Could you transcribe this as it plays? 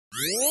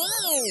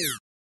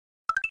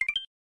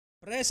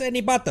Press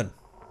any button.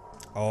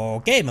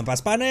 Okei, mä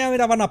pääs Paina ja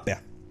mitä vaan nappia.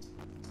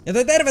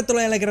 Joten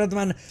tervetuloa jälleen kerran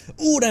tämän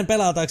uuden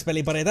pelaataaks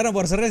pelipariin. Tänä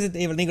vuorossa Resident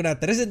Evil, niin kuin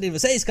näette, Resident Evil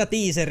 7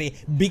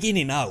 teaseri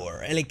Beginning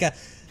Hour. Elikkä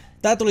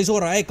tää tuli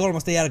suoraan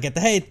E3 jälkeen,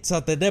 että hei,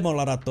 saatte demon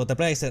ladattua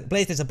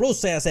PlayStation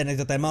Plus jäsenet,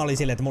 joten mä olin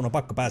silleen, että mun on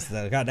pakko päästä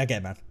tätä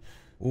näkemään.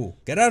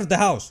 Get out of the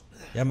house.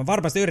 Ja mä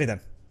varmasti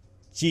yritän.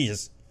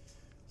 Jesus.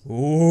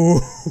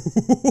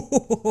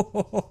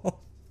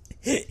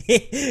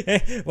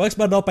 Voinko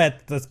mä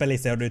nopeettaa tässä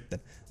pelissä jo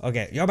nytten?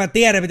 Okei, joo mä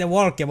tiedän miten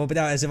walkia, mun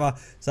pitää ensin vaan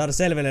saada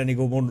selville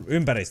niinku mun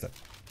ympäristö.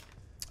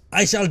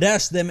 I shall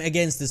dash them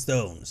against the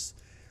stones.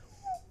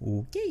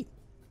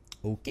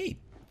 Okei.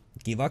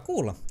 Kiva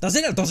kuulla. Tää on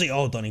sinällä tosi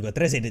outoa niinku, että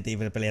Resident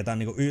Evil-peli ja tää on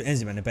niinku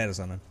ensimmäinen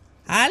persoonan.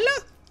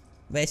 Hallo?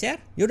 VCR?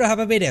 You don't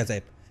have a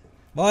videotape.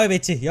 Voi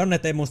vitsi,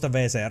 Jonnet ei muista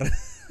VCR.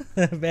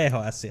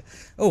 VHS.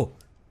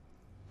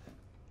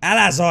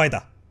 Älä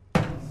soita!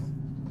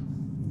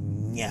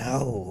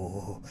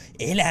 Njau.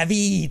 Elä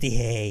viiti,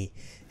 hei.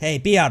 Hei,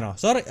 piano.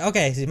 Sori,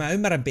 okei, siis mä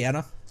ymmärrän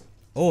piano.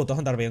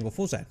 Tohon tarvii jonkun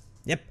fuseen.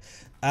 Jep.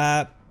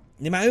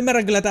 Niin mä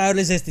ymmärrän kyllä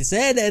täydellisesti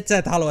sen, että sä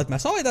et halua, että mä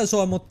soitan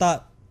sua,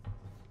 mutta...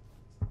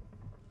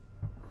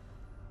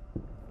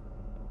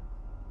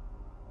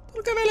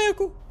 Tuolla kävelee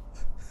joku.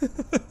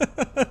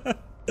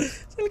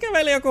 Siellä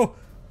kävelee joku.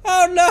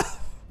 Oh no!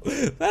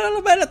 Mä en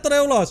halua mennä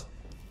tonne ulos.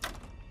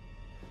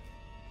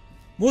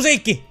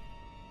 Musiikki!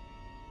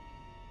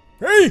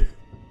 Hei!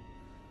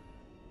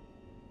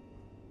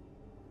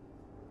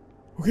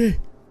 Okei.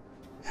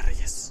 Herra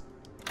jes.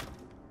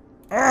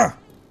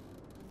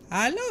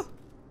 Hallo?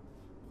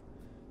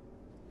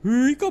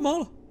 Hyi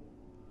kamala.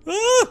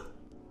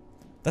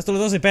 Tästä tuli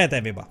tosi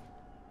PT-viba.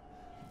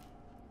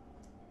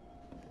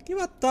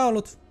 Kivat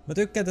taulut. Mä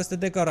tykkään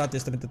tästä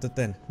dekoraatiosta, mitä te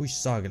teen. Hui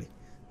saakeli.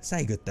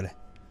 Säikyttele.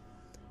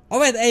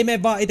 Ovet ei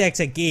mene vaan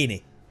itekseen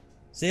kiinni.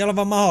 Se ei ole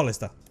vaan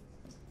mahdollista.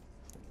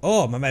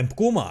 Mä menen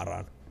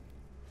kumaraan.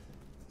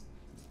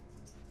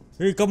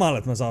 Hyi kamala,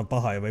 että mä saan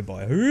pahaa jo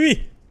viboja.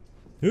 Hyi!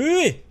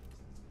 Hyi!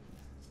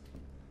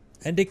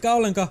 En dikkaa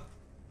ollenkaan.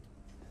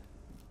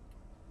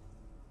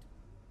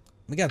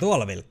 Mikä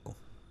tuolla vilkkuu?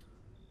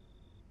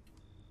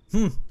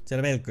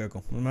 Siellä vilkkuu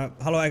joku. Mä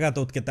haluan eka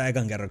tutkia tää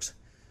ekan kerroksen.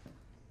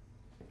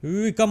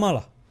 Hyi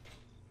kamala.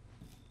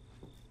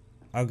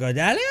 Onko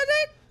täällä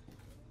jotain?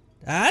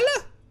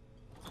 Täällä?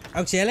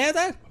 Onko siellä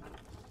jotain?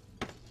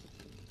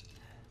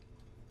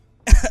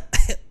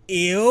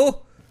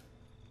 Iu.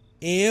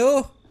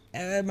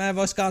 Mä en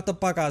vois katsoa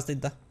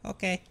pakastinta.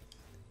 Okei.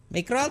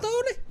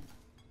 Mikroaaltouuni?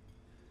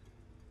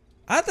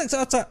 Ajatteliko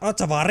oot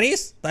sä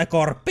varis? Tai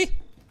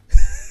korppi?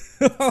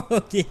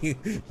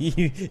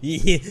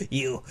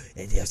 Juu.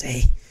 Et jos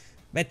ei.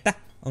 Vettä?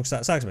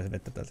 Saanko mä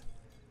vettä täältä?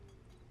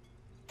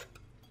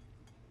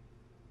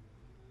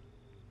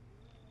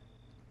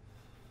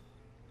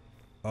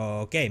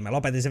 Okei, mä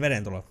lopetin sen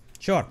veden tulon.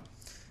 Sure.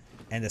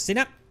 Entäs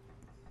sinä?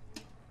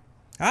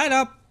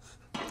 Aina!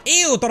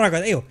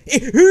 Torakoita,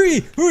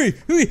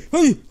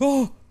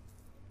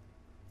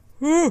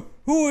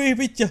 Hui,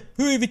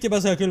 vitja,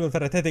 mä saan kylmät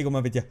väret heti kun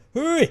mä vitja.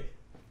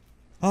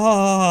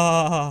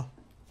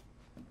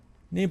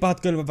 Niin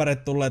pahat kylmät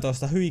väret tulee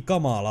tosta, hyi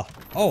kamala.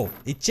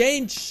 It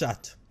changed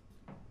shut.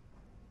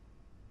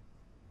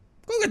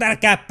 Kuinka täällä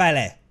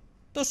käppäilee?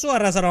 Tuu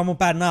suoraan sanoa mun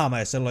pään naama,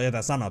 jos sulla on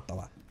jotain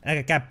sanottavaa.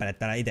 Äläkä käppäile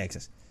täällä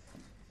itekses.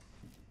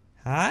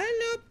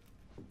 Hallo?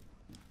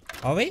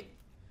 Ovi?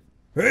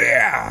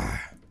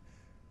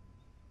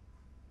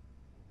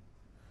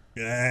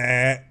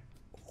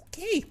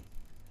 Okei.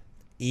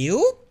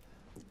 Iu?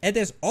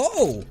 Etes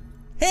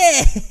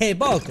Hei,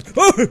 balkko.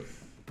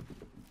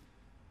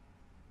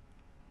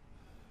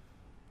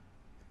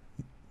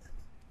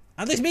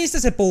 Anteeksi, mistä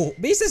se puhuu?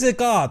 Mistä se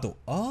kaatu?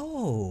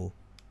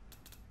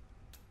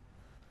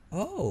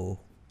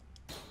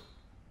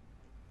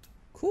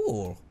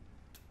 Cool.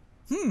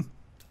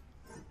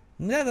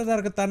 Mitä tää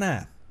tarkoittaa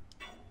nää?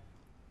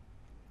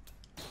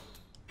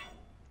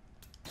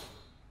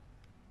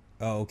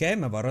 Okei,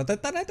 mä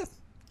varoitetaan näitä.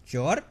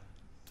 Sure.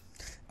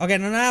 Okei,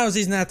 no nää on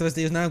siis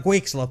nähtävästi just nää on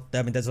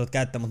quickslotteja, mitä sä voit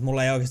käyttää, mutta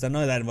mulla ei oikeastaan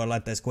noita en voi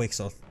laittaa edes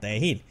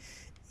quickslotteihin.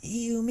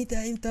 Mitä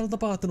täällä on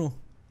tapahtunut?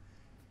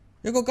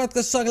 Joku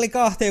katkaisu saakeli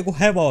kahteen joku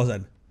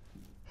hevosen.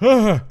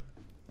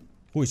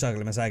 Hui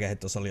saakeli, mä säikähin,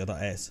 että tossa oli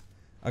jotain ees.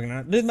 Okei,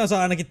 no nyt mä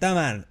saan ainakin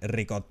tämän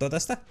rikottua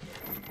tästä.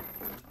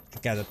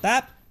 Käytä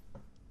tää.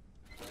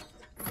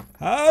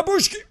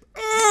 Pushki!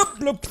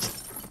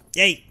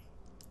 Jei!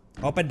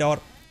 Open door.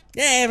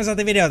 Jee, me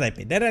saatiin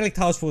videotape. Derelict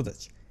house footage.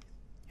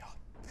 Joo.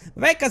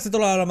 Mä veikkaan, että se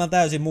tulee olemaan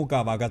täysin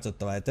mukavaa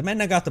katsottavaa, että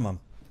mennään katsomaan.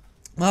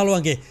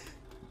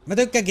 Mä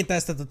tykkäänkin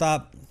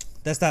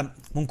tästä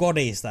mun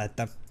kodista,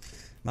 että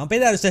mä oon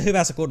pitänyt sen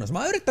hyvässä kunnossa. Mä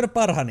oon yrittänyt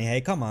parhaani,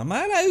 hei come on.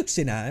 Mä elän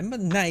yksinään, en mä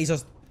näin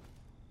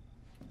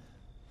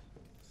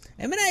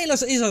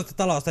isosta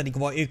talosta niinku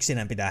voi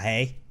yksinään pitää,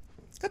 hei.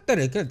 Katso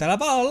nyt, kyllä täällä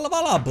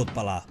lamput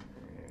palaa.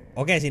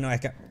 Okei, siinä on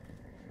ehkä...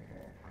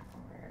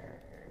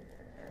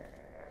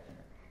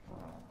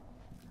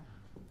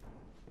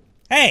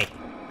 Hei!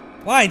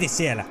 Vaiti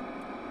siellä!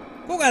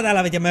 Kuka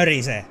täällä vitja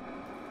mörisee?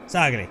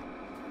 Saakeli.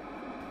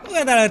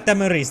 Kuka täällä yrittää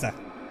möristä?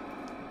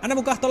 Anna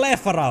mun kahto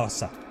leffa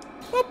rauhassa.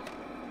 Hop.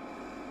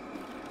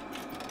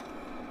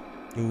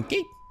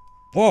 Juki.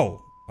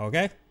 Wow.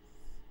 Okei. Okay.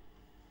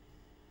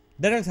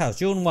 Direct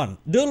House, June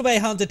 1. Dulway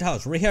Haunted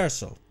House,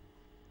 Rehearsal.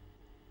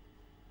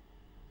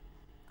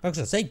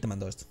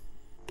 2017.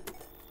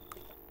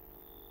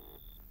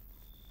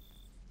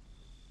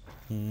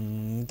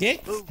 Okay.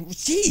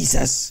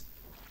 Jesus!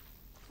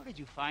 Where did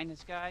you find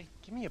this guy?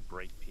 Give me a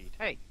break, Pete.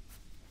 Hey,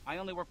 I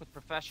only work with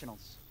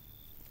professionals.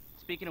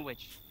 Speaking of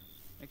which,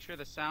 make sure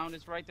the sound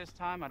is right this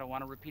time. I don't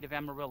want a repeat of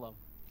Amarillo.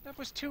 That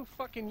was 2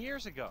 fucking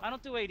years ago. I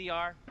don't do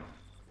ADR.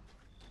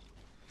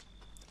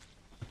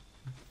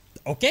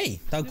 Okei,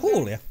 tää on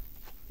coolia.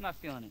 I'm not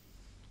feeling it.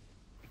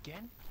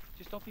 Again?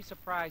 Just don't be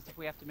surprised if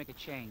we have to make a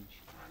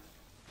change.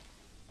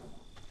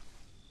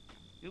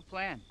 New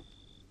plan.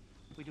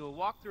 We do a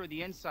walkthrough of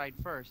the inside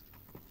first,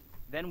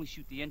 then we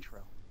shoot the intro.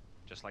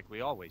 Just like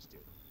we always do.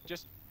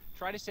 Just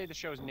try to say the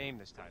show's name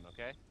this time,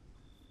 okay?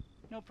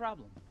 No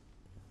problem.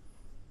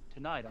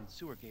 Tonight on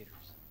Sewer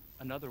Gators,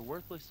 another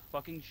worthless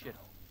fucking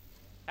shithole.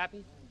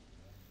 Happy?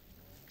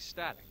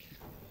 Ecstatic.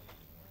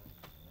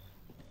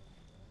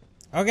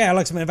 Okei,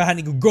 ollaanko me vähän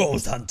niinku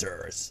Ghost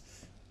Hunters?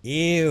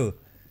 Ew.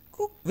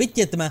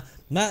 Vitsi, että mä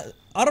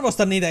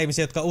arvostan niitä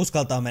ihmisiä, jotka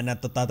uskaltaa mennä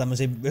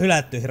tämmösiin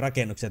hylättyihin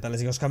rakennuksiin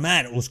tällaisiin, koska mä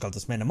en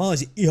uskaltais mennä. Mä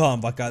olisin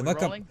ihan vaikka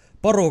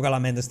porukalla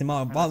mentäis, niin mä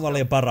oon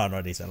paljon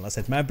paranoidi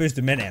sellaiset. Mä en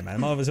pysty menemään.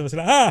 Mä oon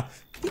sellaisella,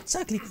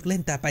 sakli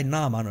lentää päin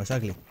naamaa noin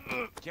sakli.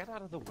 Get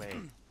out of the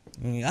way.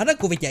 Anna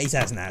kuvit ja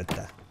isäs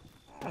näyttää.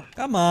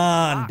 Come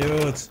on,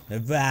 dudes.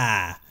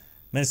 Hyvä.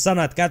 Mene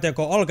sanoa, että käytä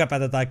joko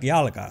olkapäätä tai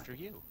jalkaa.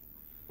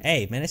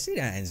 Ei, mene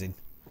sinä ensin.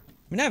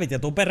 Minä vitja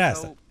tuun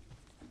perästä. So,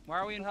 why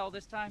are we in hell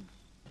this time?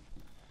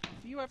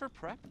 Do you ever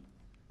prep?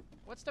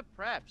 What's the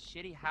prep?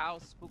 Shitty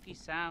house, spooky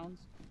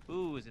sounds?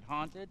 Ooh, is it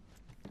haunted?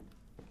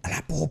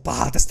 Älä puhu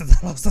pahaa tästä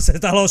talosta, se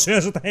talo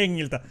syö sut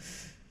hengiltä.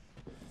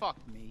 Fuck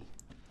me.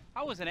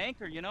 I was an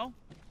anchor, you know?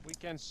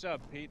 Weekend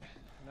sub, Pete.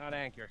 Not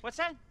anchor. What's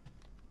that?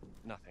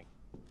 Nothing.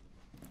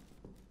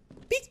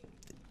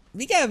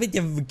 Mikä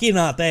vitja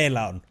kinaa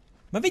teillä on?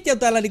 Mä vitja on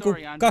täällä niinku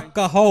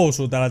kakkaa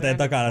housuun täällä teidän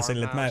takana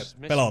sille, että mä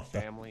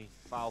pelottaa. Family,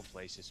 foul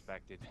play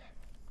suspected.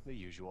 The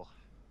usual.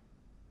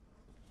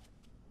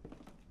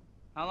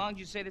 How long did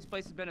you say this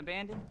place has been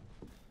abandoned?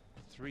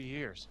 3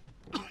 years.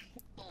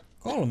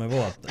 3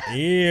 vuotta.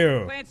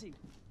 Ew. Clancy,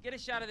 get a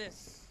shot of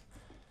this.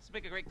 Let's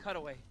make a great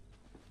cutaway.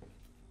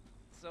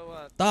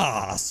 So,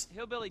 Taas.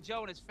 Hillbilly Joe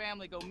and his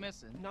family go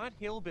missing. Not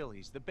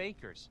hillbillies, the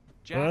Bakers.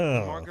 Jack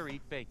and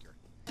Marguerite Baker.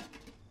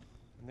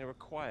 And they were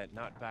quiet,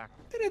 not back.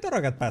 Miten ne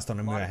torakat pääs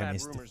tonne A lot of myöhemmin bad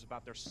sitten? rumors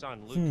about their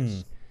son,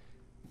 Lucas.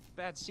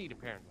 Bad seed,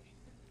 apparently.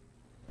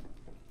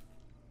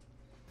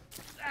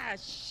 Ah,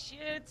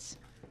 shit.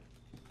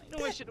 I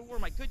know I should have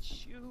worn my good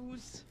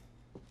shoes.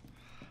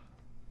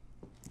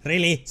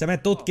 Rili, sä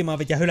menet tutkimaan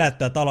vitja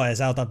hylättyä taloa ja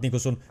sä otat niinku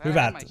sun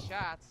hyvät. My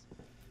shots.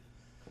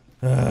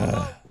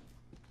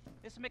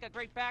 This will make a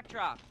great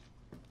backdrop.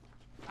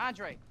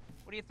 Andre,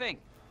 what do you think?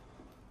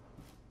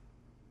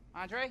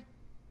 Andre?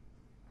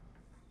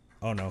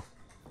 Oh no.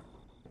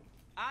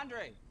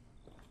 Andre!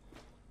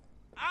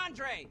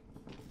 Andre!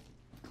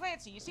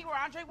 Clancy, you see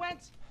where Andre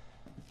went?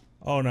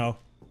 Oh no.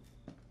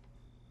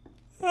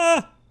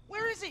 Ah!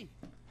 Where is he?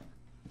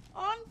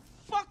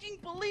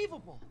 Unfucking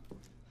believable.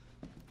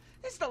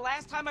 This is the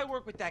last time I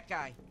work with that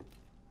guy.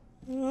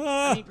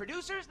 I mean,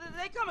 producers,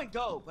 they come and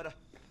go, but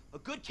a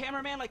good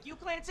cameraman like you,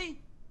 Clancy?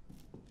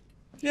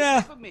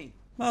 Yeah. Stick with me.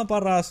 Mä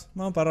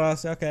oon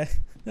paras, okei.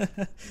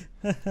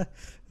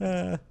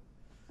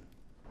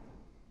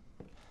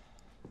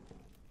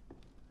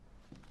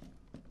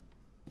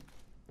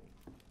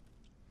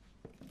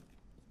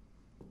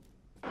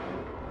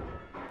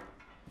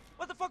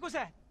 What the fuck was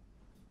that?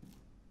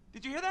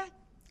 Did you hear that?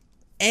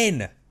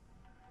 En.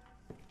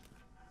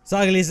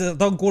 Saakeli se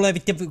ton kuulee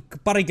vitja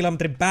pari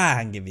kilometrin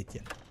päähänkin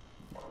vitja.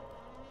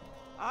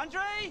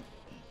 Andre?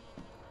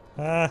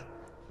 Where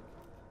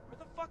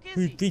the fuck is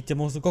he? Vitja,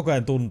 musta koko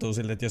ajan tuntuu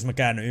siltä, että jos mä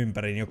käännyn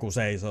ympäri, niin joku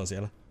seisoo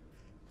siellä.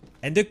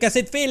 En tykkää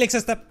siitä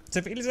fiiliksestä.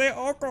 Se fiilis ei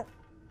oo ok.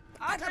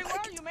 Andre, where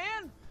are you,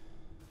 man?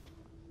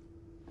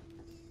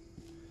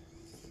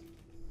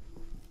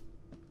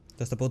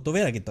 Tästä puuttuu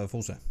vieläkin toi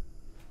fuse.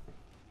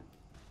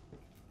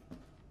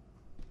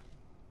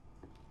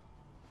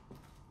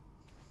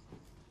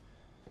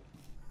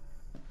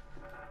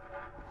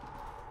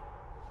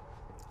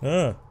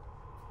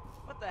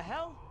 What the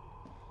hell?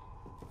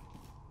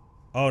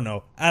 Oh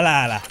no.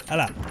 Älä.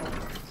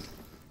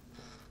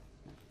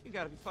 You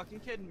gotta be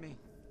fucking kidding me.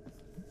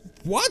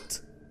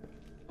 What?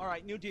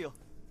 Alright, new deal.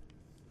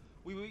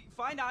 We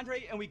find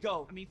Andre and we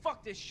go. I mean,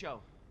 fuck this show.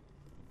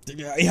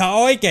 Ihan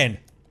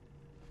oikein.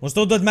 Musta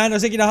tuntuu, että mä en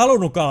ois ikinä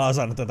halunnutkaan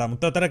osannut tätä, mutta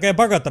te ootte näköjään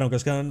pakottanut,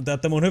 koska te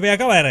ootte mun hyviä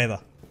kavereita.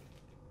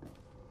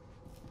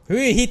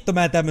 Hyi hitto,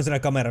 mä en tämmösenä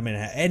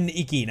kameramiehenä. En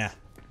ikinä.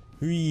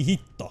 Hyi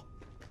hitto.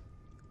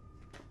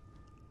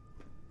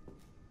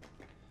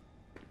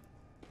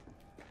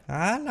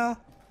 Halo?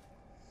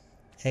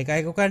 Ei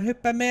kai kukaan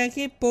hyppää meidän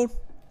kippuun?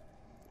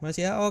 Mä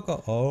olisin ihan ok.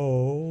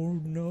 Oh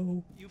no.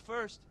 You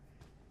first.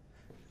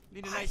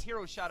 Need a nice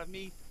hero shot of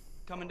me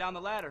coming down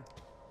the ladder.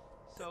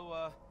 So,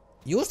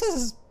 Just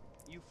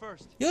you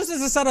first.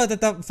 sä sanoit,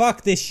 että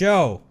fuck this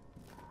show.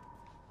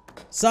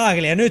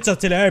 Saakeli, ja nyt sä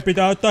oot silleen, ei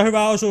pitää ottaa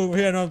hyvä osu,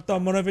 hieno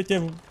tommonen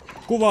vittu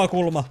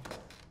kuvakulma.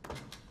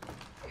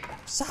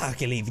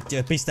 Saakeli vittu,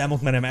 pistää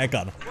mut menemään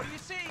ekana. What do you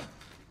see?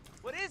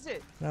 What is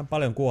it? Näen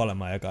paljon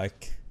kuolemaa ja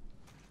kaikki.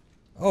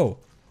 Oh.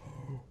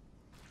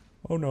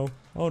 Oh no,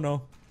 oh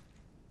no.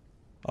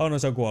 Oh no,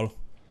 se on kuollut.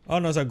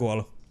 Oh no, se on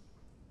kuollut.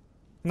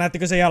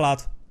 Näettekö se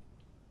jalat?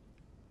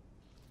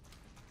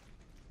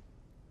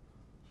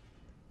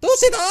 Tuu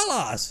siitä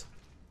alas!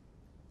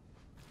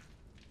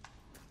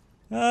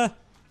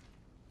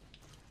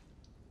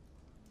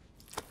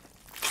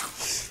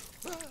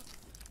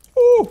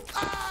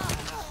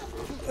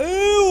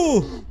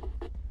 Ew!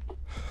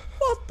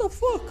 What the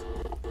fuck?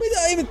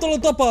 Mitä ei vittu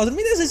ollut tapaa?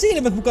 Miten se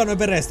silmät mukaan noin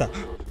verestä?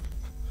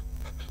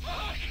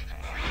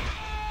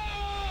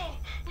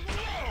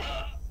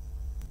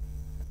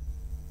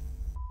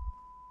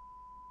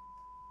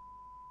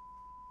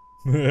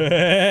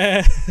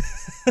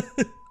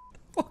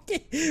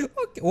 Okei.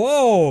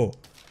 Wow!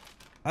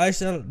 I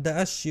shall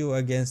dash you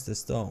against the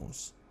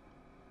stones.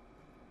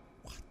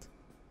 What?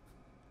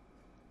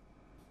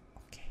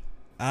 Okei.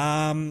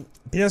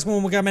 Pitäisikö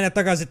mun mukaan mennä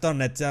takaisin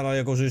tonne, että siellä on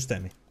joku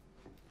systeemi?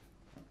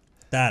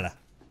 Täällä.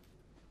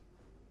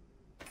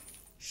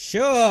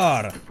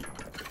 Sure!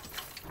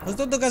 No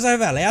tuntuu kanssa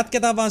hyvälle.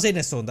 Jatketaan vaan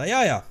sinne suuntaan.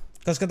 Joo.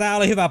 Koska tää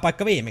oli hyvä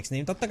paikka viimeksi,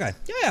 niin totta kai.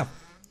 Joo.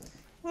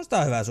 Musta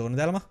on hyvä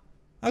suunnitelma.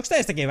 Onks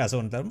teistäkin hyvä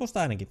suunnitelma?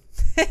 Musta ainakin.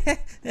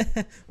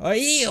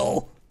 Oi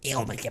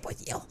joo, melkein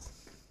pois, joo.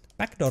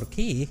 Backdoor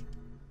key?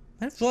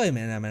 Mä en voi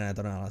enää mennä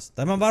tonne alas.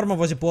 Tai mä varmaan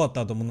voisin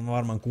puottautua, mutta mä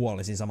varmaan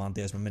kuolisin saman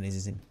tien, jos mä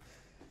menisin sinne.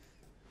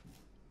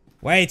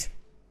 Wait!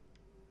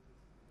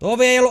 Tuo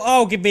ovi ei ollut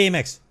auki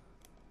viimeksi!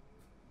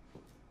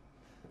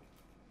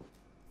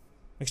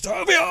 Miksi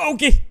tuo ovi on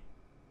auki?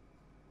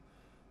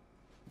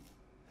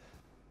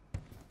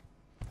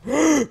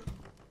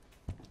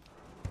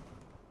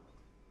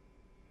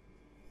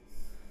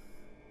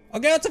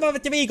 Okei, oot sä vaan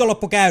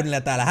viikonloppu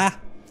käynnillä täällä, häh?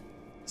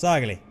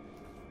 Saakeli.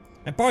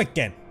 Mä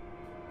poikkeen.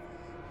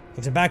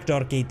 Onko se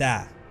backdoor key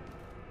tää?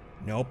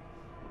 Nope.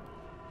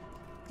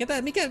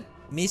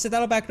 Missä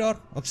täällä on backdoor?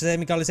 Onko se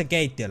mikä oli sen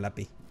keittiön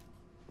läpi?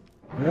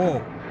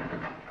 Wow.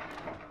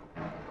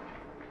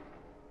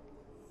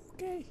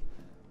 Okei.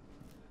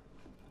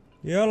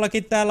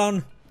 Jollakin täällä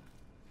on...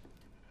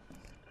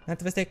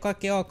 Näyttävästi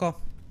kaikki ok.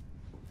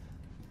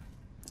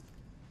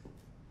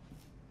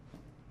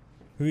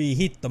 Hyi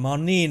hitto, mä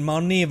oon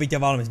niin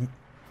vitja valmis.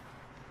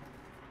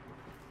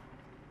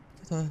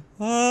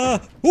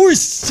 Ui,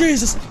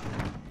 Jesus!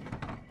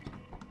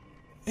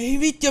 Ei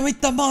vitja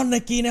mitään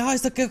mannekiin, ne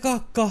haistakaa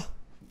kakkaa.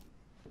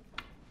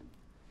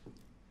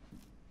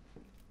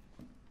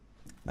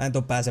 Mä en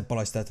tuu pääse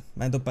pois täältä.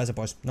 Mä en tuu pääse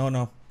pois. No.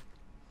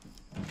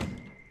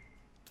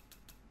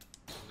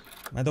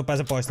 Mä en tuu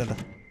pääse pois täältä.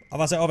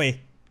 Avaa se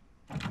ovi.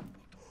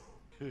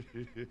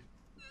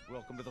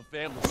 Welcome to the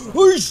family.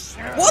 Huish!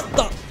 What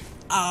the?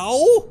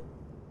 Au!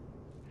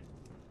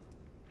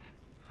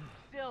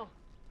 Still.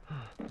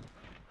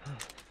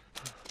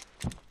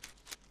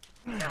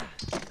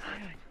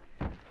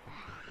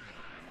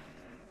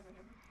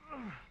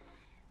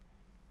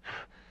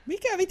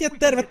 Mikä vitja,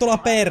 tervetuloa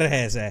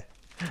perheeseen.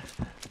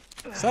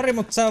 Sori,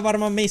 mutta sä on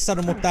varmaan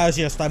missannut mut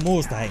täysin jostain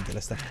muusta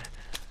henkilöstä.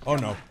 Oh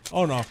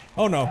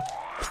no.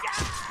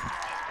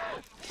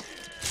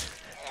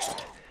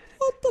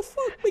 What the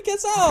fuck, mikä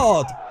sä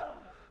oot?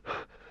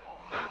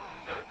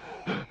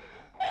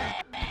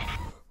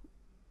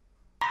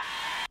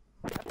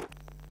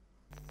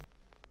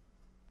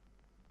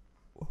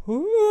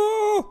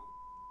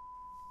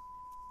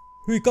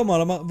 Hyi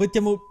kamala,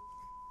 mun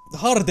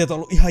hartiat on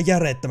ollut ihan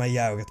järjettömän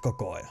jäykät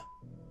koko ajan.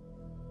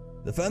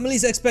 The family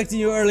is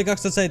expecting you early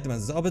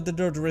 2017. Open the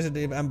door to Resident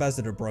Evil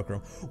Ambassador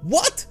Program.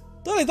 What?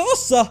 Toi oli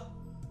tossa?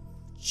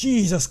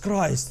 Jesus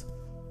Christ.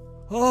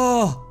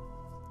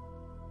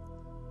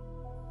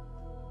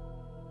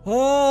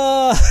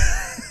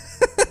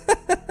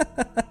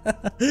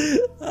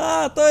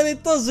 Toi oli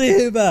tosi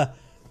hyvä.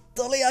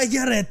 Toi oli ihan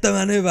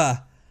järjettömän hyvä.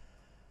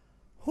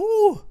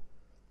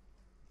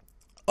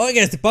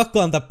 Oikeesti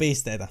pakko antaa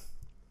pisteitä.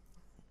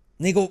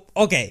 Niinku,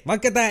 okei,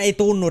 vaikka tää ei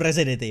tunnu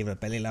Resident Evil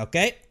pelille,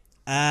 okei?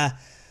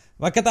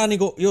 Vaikka tää on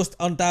niinku just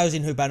on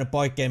täysin hypännyt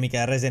poikkeen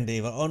mikä Resident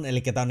Evil on,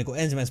 eli tää on niinku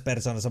ensimmäisessä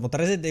persoonassa, mutta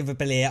Resident Evil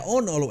peliä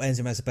on ollut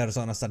ensimmäisessä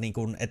persoonassa,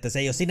 niinku, että se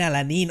ei ole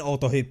sinällään niin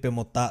outo hyppy,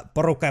 mutta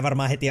porukka ei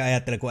varmaan heti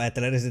ajattele, kun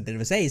ajattelee Resident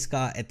Evil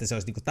 7, että se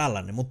olisi niinku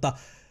tällainen, mutta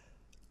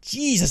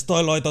Jesus,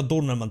 toi loi ton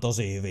tunnelman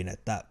tosi hyvin,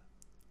 että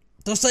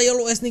tossa ei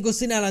ollut edes niinku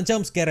sinällään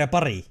jumpscarea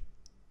pari.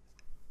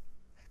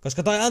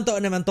 Koska toi antoi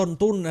enemmän ton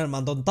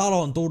tunnelman, ton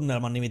talon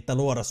tunnelman nimittäin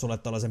luoda sulle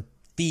tollasen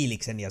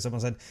fiiliksen ja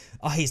semmosen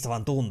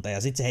ahistavan tunteen.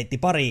 Ja sit se heitti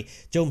pari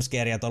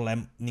jumpscarea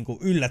tolleen niinku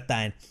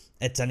yllättäen,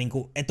 että sä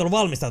niinku et ollut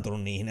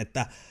valmistautunut niihin.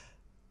 Että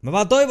mä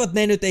vaan toivon, että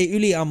ne nyt ei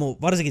yliammu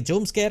varsinkin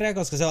jumpscarea,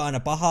 koska se on aina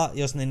paha,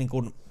 jos ne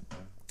niinku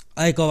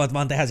aikovat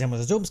vaan tehdä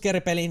semmoisen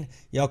jumpscare-pelin,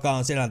 joka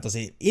on silloin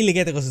tosi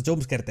ilkeitä, koska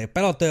jumpscaret ei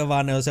pelottavia,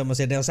 vaan ne on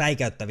semmosia, ne on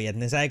säikäyttäviä, että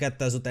ne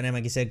säikäyttää sut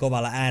enemmänkin sen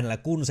kovalla äänellä,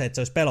 kun se, että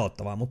se olisi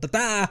pelottavaa. Mutta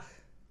tää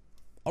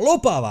on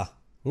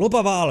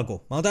lupaava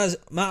alku.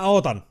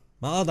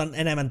 Mä odotan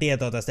enemmän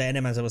tietoa tästä ja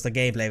enemmän semmoista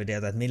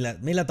gameplay-videota, että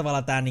millä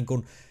tavalla tää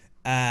niinku,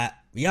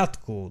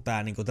 jatkuu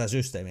tää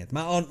systeemi. Et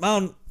mä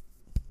oon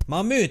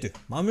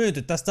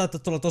myyty, tästä saattaa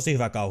tulla tosi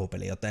hyvä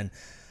kauhupeli, joten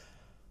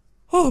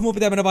mun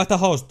pitää mennä vaihtaa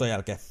housut ton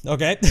jälkeen.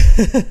 Okei.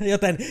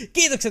 Joten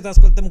kiitoksia taas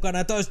kun olette mukana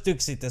ja toiset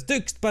tyksit. Jos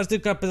tyksit, pääsit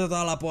tykkää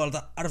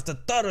alapuolelta. Arvostan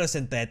todella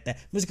sen teette.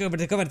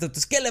 Musiikkakaverit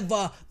ottais kelle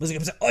vaan.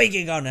 Musiikkakaverit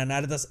oikein kaunea.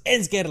 Nähdään taas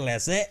ensi kerralla ja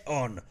se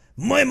on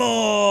moi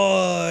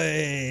moi!